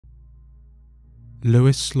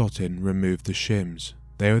Louis Slotin removed the shims.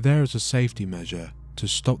 They were there as a safety measure to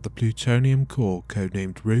stop the plutonium core,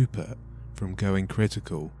 codenamed Rupert, from going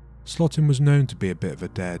critical. Slotin was known to be a bit of a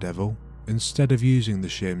daredevil. Instead of using the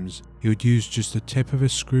shims, he would use just the tip of a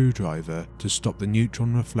screwdriver to stop the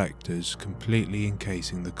neutron reflectors completely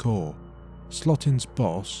encasing the core. Slotin's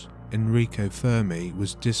boss, Enrico Fermi,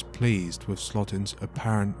 was displeased with Slotin's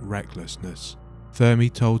apparent recklessness.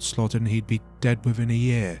 Fermi told Slotin he'd be dead within a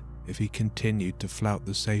year if he continued to flout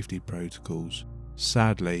the safety protocols.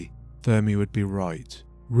 Sadly, Fermi would be right.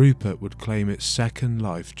 Rupert would claim its second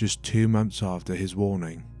life just 2 months after his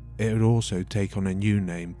warning. It would also take on a new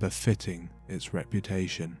name befitting its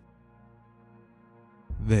reputation.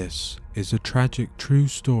 This is the tragic true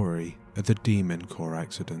story of the Demon Core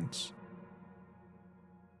accidents.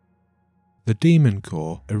 The Demon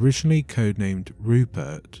Core, originally codenamed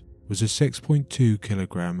Rupert, was a 6.2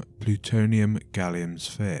 kilogram plutonium gallium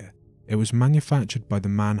sphere. It was manufactured by the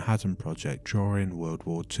Manhattan Project during World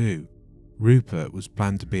War II. Rupert was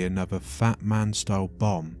planned to be another Fat Man-style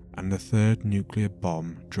bomb and the third nuclear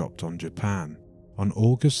bomb dropped on Japan. On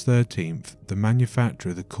August 13th, the manufacture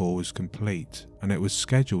of the core was complete, and it was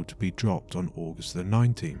scheduled to be dropped on August the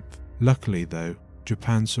 19th. Luckily though,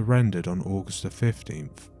 Japan surrendered on August the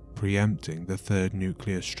 15th, preempting the third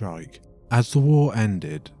nuclear strike. As the war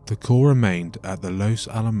ended, the core remained at the Los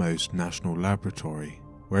Alamos National Laboratory,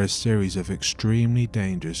 where a series of extremely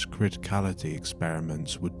dangerous criticality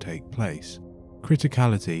experiments would take place.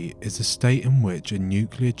 Criticality is the state in which a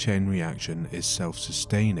nuclear chain reaction is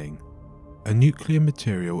self-sustaining. A nuclear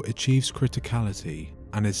material achieves criticality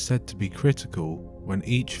and is said to be critical when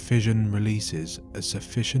each fission releases a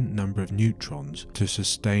sufficient number of neutrons to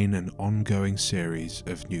sustain an ongoing series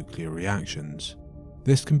of nuclear reactions.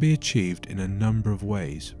 This can be achieved in a number of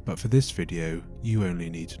ways, but for this video you only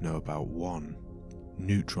need to know about one: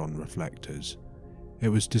 neutron reflectors. It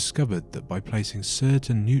was discovered that by placing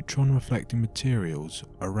certain neutron reflecting materials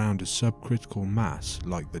around a subcritical mass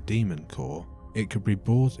like the Demon Core, it could be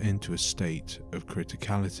brought into a state of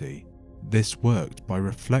criticality. This worked by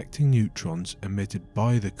reflecting neutrons emitted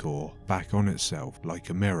by the core back on itself like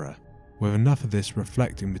a mirror. With enough of this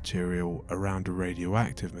reflecting material around a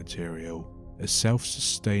radioactive material, a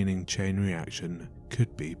self-sustaining chain reaction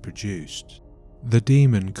could be produced. The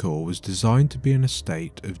Demon Core was designed to be in a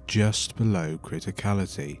state of just below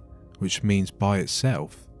criticality, which means by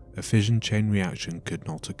itself a fission chain reaction could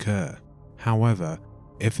not occur. However,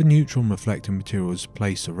 if a neutron reflecting material was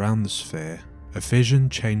placed around the sphere, a fission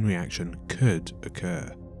chain reaction could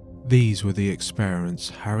occur. These were the experiments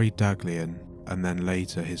Harry Daghlian and then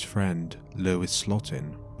later his friend Louis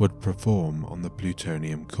Slotin would perform on the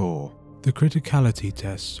plutonium core. The criticality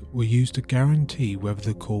tests were used to guarantee whether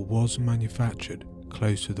the core was manufactured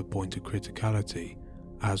close to the point of criticality,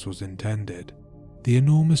 as was intended. The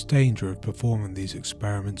enormous danger of performing these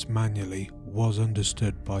experiments manually was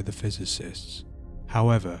understood by the physicists.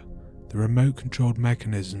 However, the remote-controlled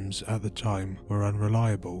mechanisms at the time were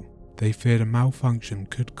unreliable. They feared a malfunction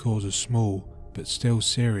could cause a small but still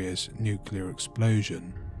serious nuclear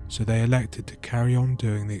explosion, so they elected to carry on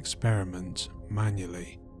doing the experiments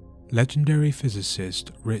manually. Legendary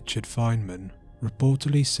physicist Richard Feynman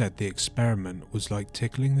reportedly said the experiment was like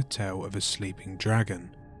tickling the tail of a sleeping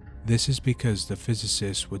dragon. This is because the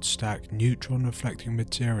physicists would stack neutron reflecting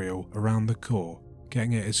material around the core,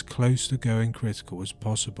 getting it as close to going critical as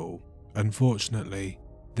possible. Unfortunately,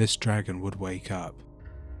 this dragon would wake up.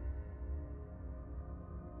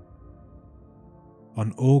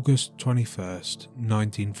 On August 21st,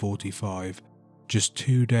 1945, just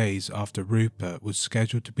 2 days after Rupert was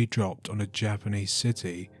scheduled to be dropped on a Japanese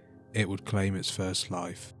city, it would claim its first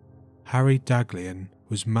life. Harry Daghlian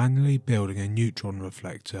was manually building a neutron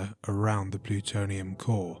reflector around the plutonium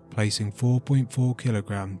core, placing 4.4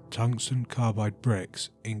 kilogram tungsten carbide bricks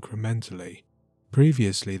incrementally.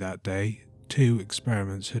 Previously that day, 2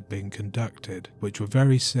 experiments had been conducted, which were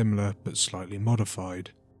very similar but slightly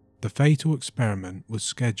modified. The fatal experiment was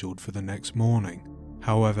scheduled for the next morning.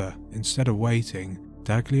 However, instead of waiting,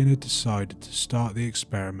 Daghlian had decided to start the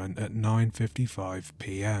experiment at 9:55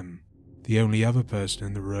 p.m. The only other person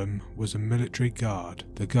in the room was a military guard.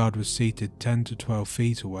 The guard was seated 10 to 12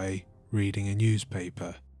 feet away, reading a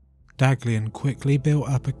newspaper. Daghlian quickly built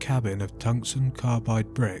up a cabin of tungsten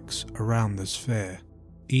carbide bricks around the sphere,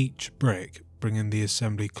 each brick bringing the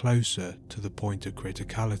assembly closer to the point of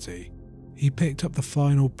criticality. He picked up the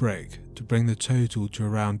final brick to bring the total to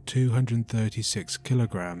around 236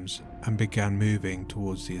 kilograms and began moving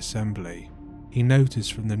towards the assembly. He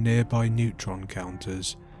noticed from the nearby neutron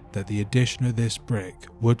counters that the addition of this brick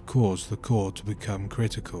would cause the core to become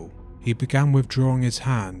critical. He began withdrawing his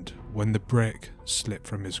hand when the brick slipped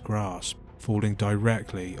from his grasp, falling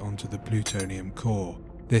directly onto the plutonium core.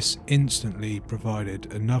 This instantly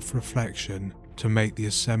provided enough reflection to make the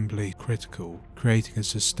assembly critical, creating a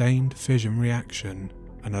sustained fission reaction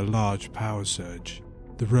and a large power surge.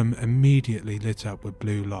 The room immediately lit up with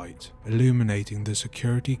blue light, illuminating the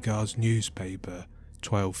security guard's newspaper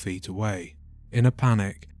 12 feet away. In a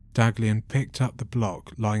panic, Daghlian picked up the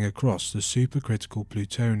block lying across the supercritical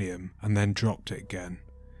plutonium and then dropped it again.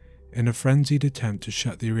 In a frenzied attempt to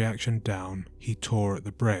shut the reaction down, he tore at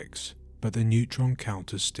the bricks, but the neutron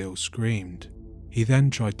counter still screamed. He then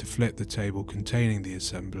tried to flip the table containing the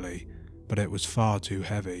assembly, but it was far too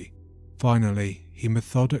heavy. Finally, he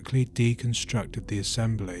methodically deconstructed the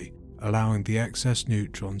assembly, allowing the excess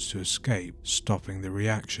neutrons to escape, stopping the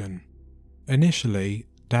reaction. Initially,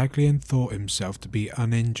 Daghlian thought himself to be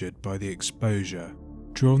uninjured by the exposure.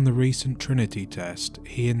 During the recent Trinity test,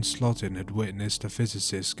 he and Slotin had witnessed a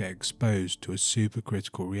physicist get exposed to a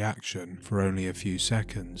supercritical reaction for only a few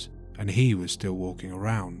seconds, and he was still walking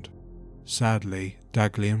around. Sadly,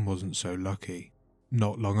 Daghlian wasn't so lucky.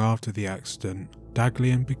 Not long after the accident,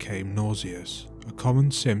 Daghlian became nauseous, a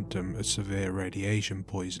common symptom of severe radiation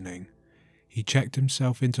poisoning. He checked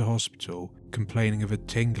himself into hospital, complaining of a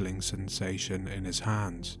tingling sensation in his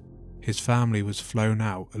hands. His family was flown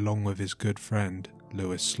out along with his good friend,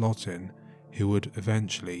 Louis Slotin, who would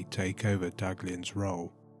eventually take over Daghlian's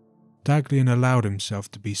role. Daghlian allowed himself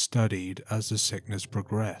to be studied as the sickness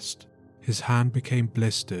progressed. His hand became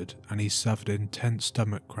blistered and he suffered intense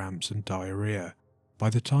stomach cramps and diarrhea. By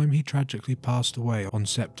the time he tragically passed away on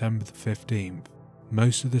September the 15th,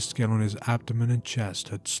 most of the skin on his abdomen and chest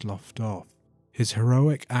had sloughed off. His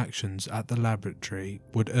heroic actions at the laboratory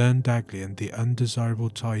would earn Daghlian the undesirable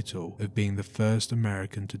title of being the first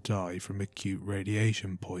American to die from acute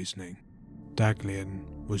radiation poisoning.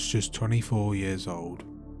 Daghlian was just 24 years old.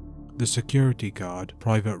 The security guard,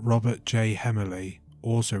 Private Robert J. Hemmerly,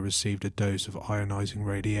 also received a dose of ionizing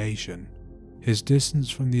radiation. His distance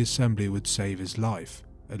from the assembly would save his life,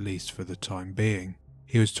 at least for the time being.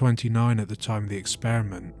 He was 29 at the time of the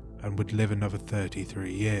experiment and would live another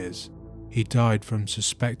 33 years. He died from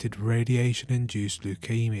suspected radiation-induced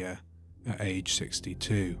leukemia at age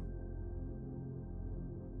 62.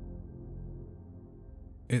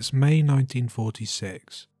 It's May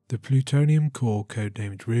 1946. The plutonium core,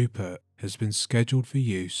 codenamed Rupert, has been scheduled for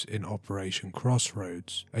use in Operation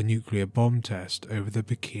Crossroads, a nuclear bomb test over the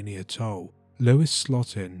Bikini Atoll. Louis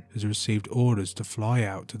Slotin has received orders to fly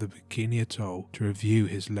out to the Bikini Atoll to review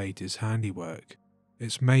his latest handiwork.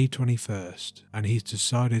 It's May 21st, and he's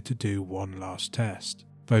decided to do one last test,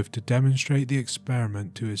 both to demonstrate the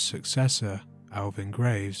experiment to his successor, Alvin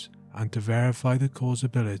Graves, and to verify the core's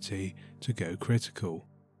ability to go critical.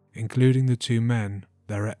 Including the two men,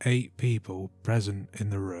 there are 8 people present in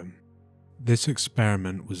the room. This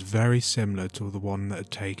experiment was very similar to the one that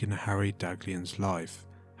had taken Harry Daghlian's life.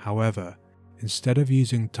 However, instead of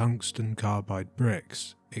using tungsten carbide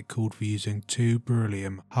bricks, it called for using 2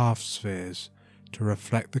 beryllium half-spheres to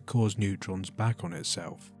reflect the core's neutrons back on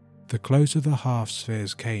itself. The closer the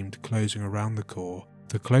half-spheres came to closing around the core,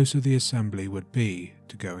 the closer the assembly would be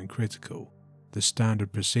to going critical. The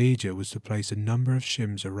standard procedure was to place a number of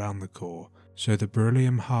shims around the core, so the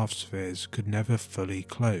beryllium half-spheres could never fully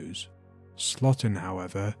close. Slotin,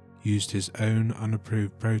 however, used his own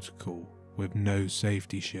unapproved protocol with no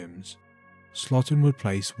safety shims. Slotin would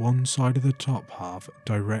place one side of the top half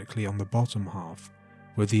directly on the bottom half,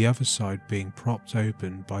 with the other side being propped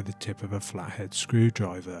open by the tip of a flathead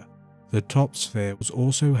screwdriver. The top sphere was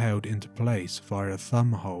also held into place via a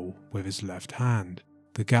thumb hole with his left hand.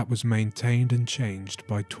 The gap was maintained and changed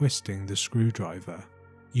by twisting the screwdriver.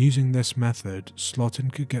 Using this method,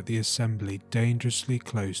 Slotin could get the assembly dangerously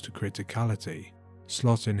close to criticality.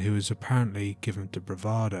 Slotin, who was apparently given to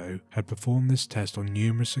bravado, had performed this test on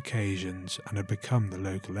numerous occasions and had become the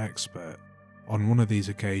local expert. On one of these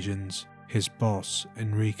occasions, his boss,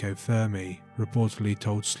 Enrico Fermi, reportedly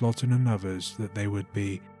told Slotin and others that they would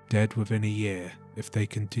be dead within a year if they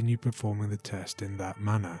continued performing the test in that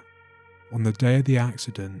manner. On the day of the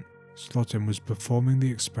accident, Slotin was performing the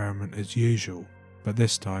experiment as usual, but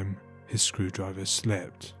this time his screwdriver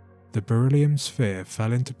slipped. The beryllium sphere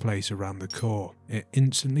fell into place around the core. It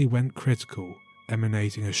instantly went critical,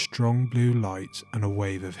 emanating a strong blue light and a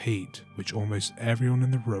wave of heat, which almost everyone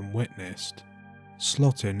in the room witnessed.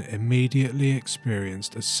 Slotin immediately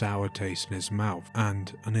experienced a sour taste in his mouth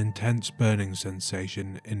and an intense burning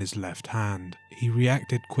sensation in his left hand. He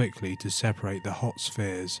reacted quickly to separate the hot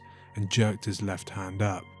spheres and jerked his left hand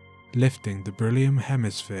up, lifting the beryllium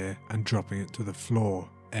hemisphere and dropping it to the floor,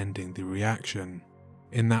 ending the reaction.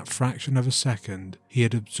 In that fraction of a second, he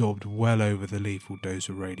had absorbed well over the lethal dose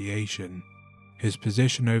of radiation. His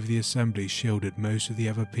position over the assembly shielded most of the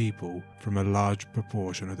other people from a large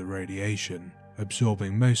proportion of the radiation,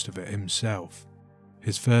 absorbing most of it himself.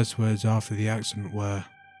 His first words after the accident were,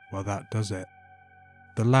 "Well, that does it."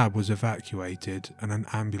 The lab was evacuated and an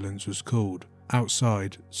ambulance was called.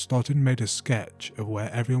 Outside, Slotin made a sketch of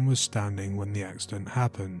where everyone was standing when the accident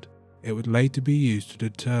happened. It would later be used to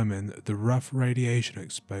determine the rough radiation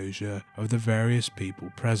exposure of the various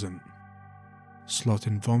people present.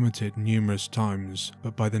 Slotin vomited numerous times,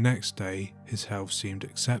 but by the next day his health seemed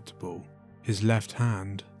acceptable. His left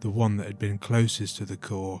hand, the one that had been closest to the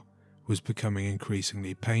core, was becoming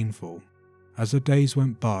increasingly painful. As the days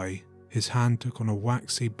went by, his hand took on a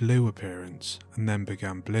waxy blue appearance and then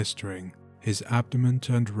began blistering. His abdomen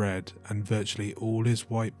turned red and virtually all his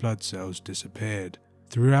white blood cells disappeared.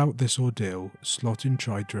 Throughout this ordeal, Slotin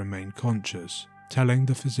tried to remain conscious, telling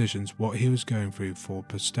the physicians what he was going through for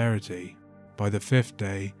posterity. By the 5th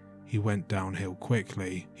day, he went downhill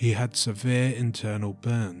quickly. He had severe internal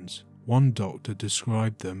burns. One doctor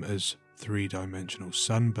described them as three-dimensional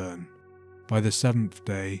sunburn. By the 7th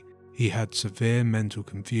day, he had severe mental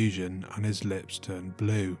confusion and his lips turned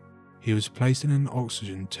blue. He was placed in an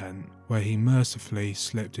oxygen tent where he mercifully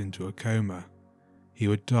slipped into a coma. He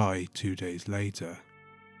would die 2 days later.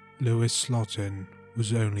 Louis Slotin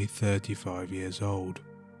was only 35 years old.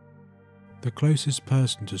 The closest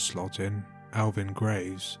person to Slotin, Alvin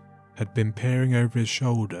Graves, had been peering over his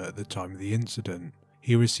shoulder at the time of the incident.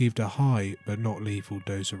 He received a high but not lethal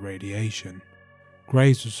dose of radiation.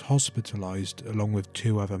 Graves was hospitalized along with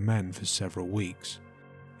 2 other men for several weeks.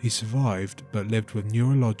 He survived but lived with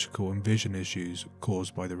neurological and vision issues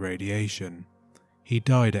caused by the radiation. He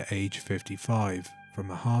died at age 55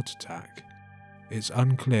 from a heart attack. It's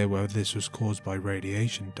unclear whether this was caused by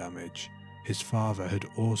radiation damage. His father had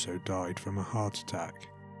also died from a heart attack.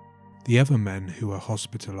 The other men who were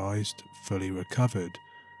hospitalized fully recovered.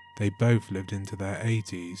 They both lived into their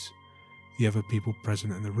 80s. The other people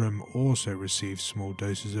present in the room also received small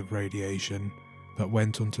doses of radiation, but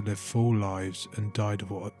went on to live full lives and died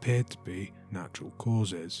of what appeared to be natural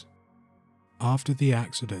causes. After the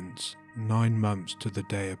accidents, 9 months to the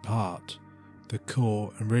day apart, the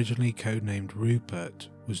core, originally codenamed Rupert,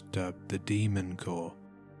 was dubbed the Demon Core.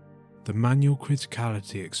 The manual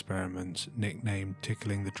criticality experiments, nicknamed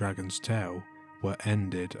Tickling the Dragon's Tail, were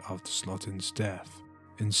ended after Slotin's death.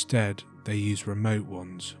 Instead, they used remote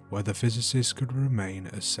ones, where the physicists could remain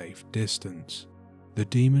at a safe distance. The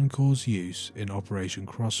Demon Core's use in Operation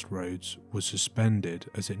Crossroads was suspended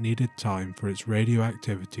as it needed time for its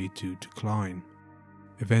radioactivity to decline.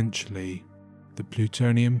 Eventually, the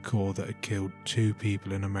plutonium core that had killed 2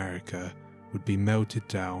 people in America would be melted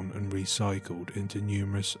down and recycled into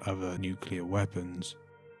numerous other nuclear weapons.